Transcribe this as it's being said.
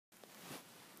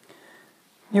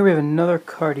Here we have another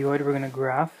cardioid we're going to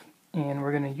graph, and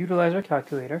we're going to utilize our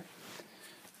calculator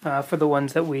for the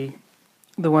ones that we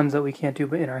can't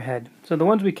do in our head. So the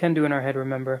ones we can do in our head,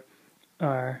 remember,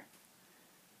 are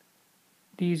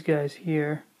these guys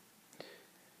here,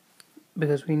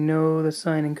 because we know the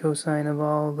sine and cosine of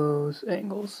all those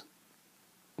angles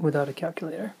without a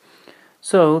calculator.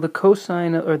 So the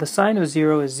cosine, or the sine of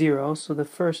 0 is 0, so the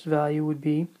first value would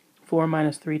be 4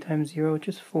 minus 3 times 0, which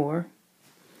is 4.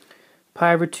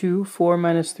 Pi over 2, 4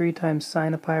 minus 3 times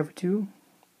sine of pi over 2.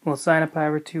 Well, sine of pi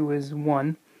over 2 is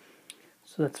 1.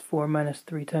 So that's 4 minus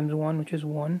 3 times 1, which is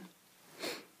 1.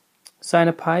 Sine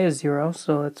of pi is 0,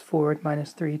 so that's 4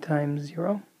 minus 3 times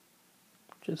 0,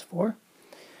 which is 4.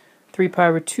 3 pi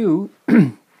over 2,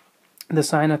 the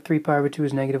sine of 3 pi over 2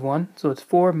 is negative 1. So it's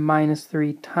 4 minus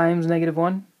 3 times negative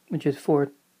 1, which is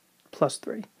 4 plus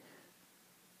 3.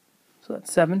 So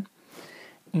that's 7.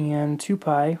 And 2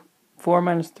 pi, 4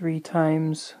 minus 3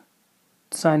 times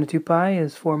sine of 2 pi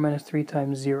is 4 minus 3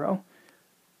 times 0,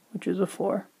 which is a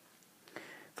 4.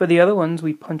 For the other ones,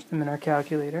 we punch them in our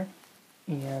calculator,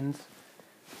 and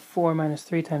 4 minus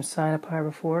 3 times sine of pi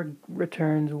over 4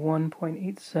 returns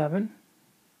 1.87.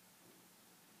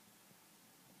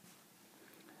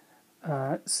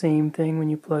 Same thing when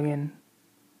you plug in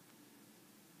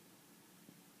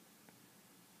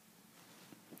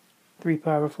 3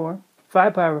 pi over 4.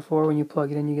 5 pi over 4, when you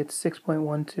plug it in, you get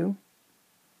 6.12.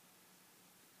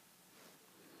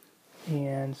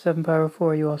 And 7 pi over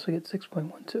 4, you also get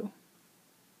 6.12.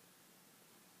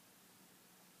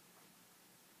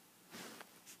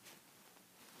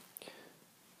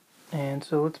 And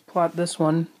so let's plot this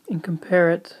one and compare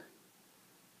it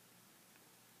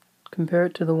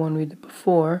to the one we did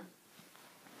before.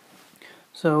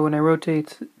 So when I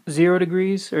rotate 0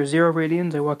 degrees, or 0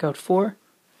 radians, I walk out 4.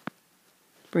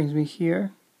 Brings me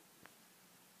here.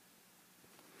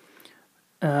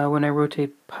 When I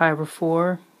rotate pi over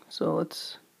 4, so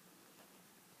let's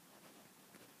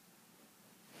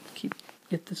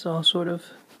get this all sort of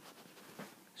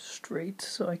straight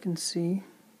so I can see.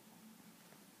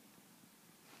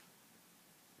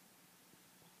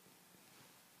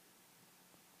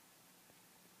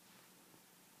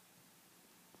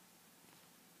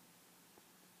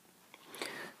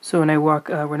 So when I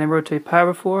rotate pi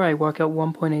over 4, I walk out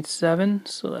 1.87,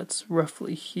 so that's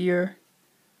roughly here.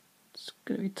 It's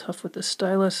going to be tough with the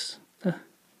stylus.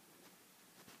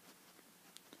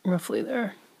 Roughly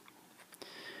there.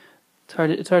 It's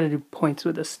hard to do points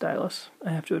with the stylus, I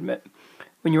have to admit.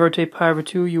 When you rotate pi over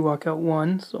 2, you walk out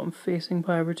 1, so I'm facing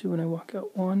pi over 2 and I walk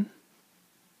out 1.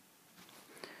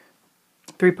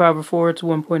 3 pi over 4, it's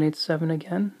 1.87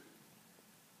 again.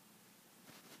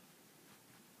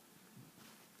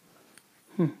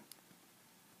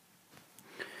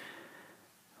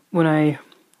 When I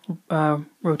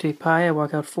rotate pi, I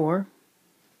walk out 4.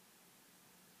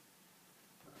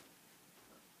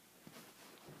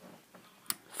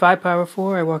 Five pi over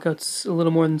 4, I walk out a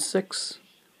little more than 6.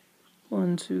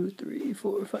 1, 2, 3,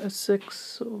 4, 5, 6,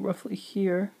 so roughly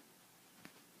here.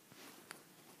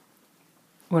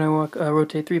 When I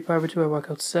rotate 3 pi over 2, I walk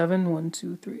out 7. 1,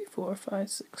 2, 3, 4, 5,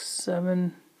 6,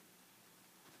 7.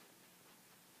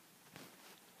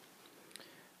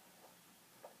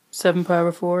 Seven pi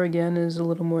over 4 again is a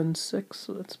little more than 6,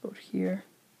 so that's about here.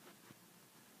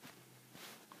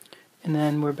 And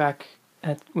then we're back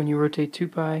at when you rotate 2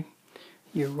 pi,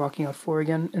 you're walking out 4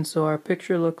 again, and so our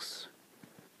picture looks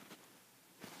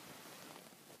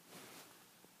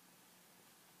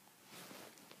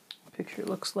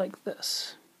like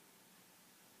this.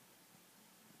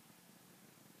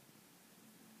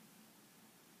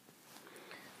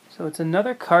 So it's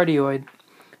another cardioid.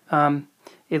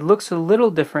 It looks a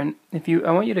little different.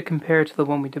 I want you to compare it to the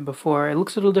one we did before. It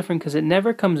looks a little different because it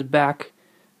never comes back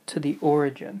to the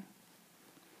origin.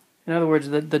 In other words,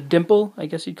 the dimple, I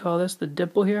guess you'd call this, the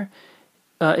dimple here,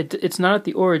 it's not at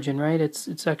the origin, right?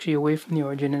 It's actually away from the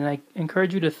origin, and I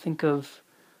encourage you to think of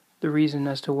the reason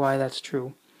as to why that's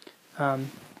true. And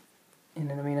I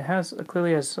mean, it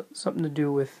clearly has something to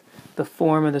do with the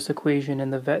form of this equation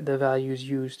and the values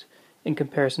used in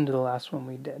comparison to the last one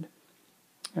we did.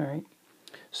 All right.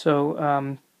 So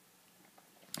I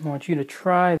want you to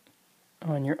try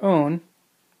on your own.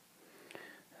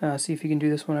 See if you can do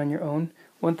this one on your own.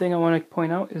 One thing I want to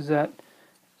point out is that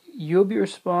you'll be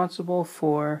responsible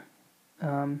for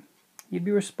graphing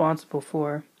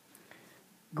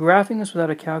this without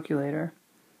a calculator.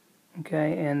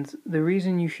 Okay, and the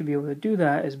reason you should be able to do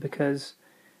that is because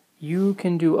you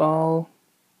can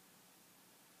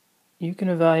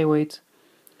evaluate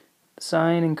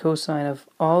sine and cosine of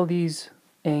all these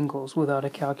angles without a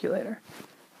calculator.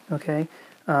 Okay,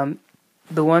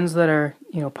 the ones that are,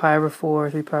 pi over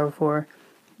 4, 3 pi over 4,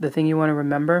 the thing you want to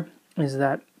remember is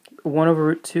that 1 over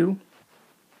root 2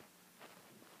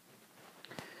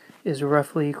 is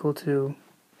roughly equal to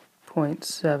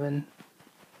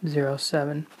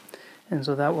 0.707, and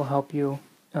so that will help you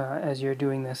as you're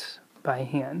doing this by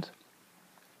hand,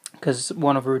 because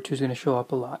 1 over root 2 is going to show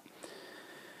up a lot.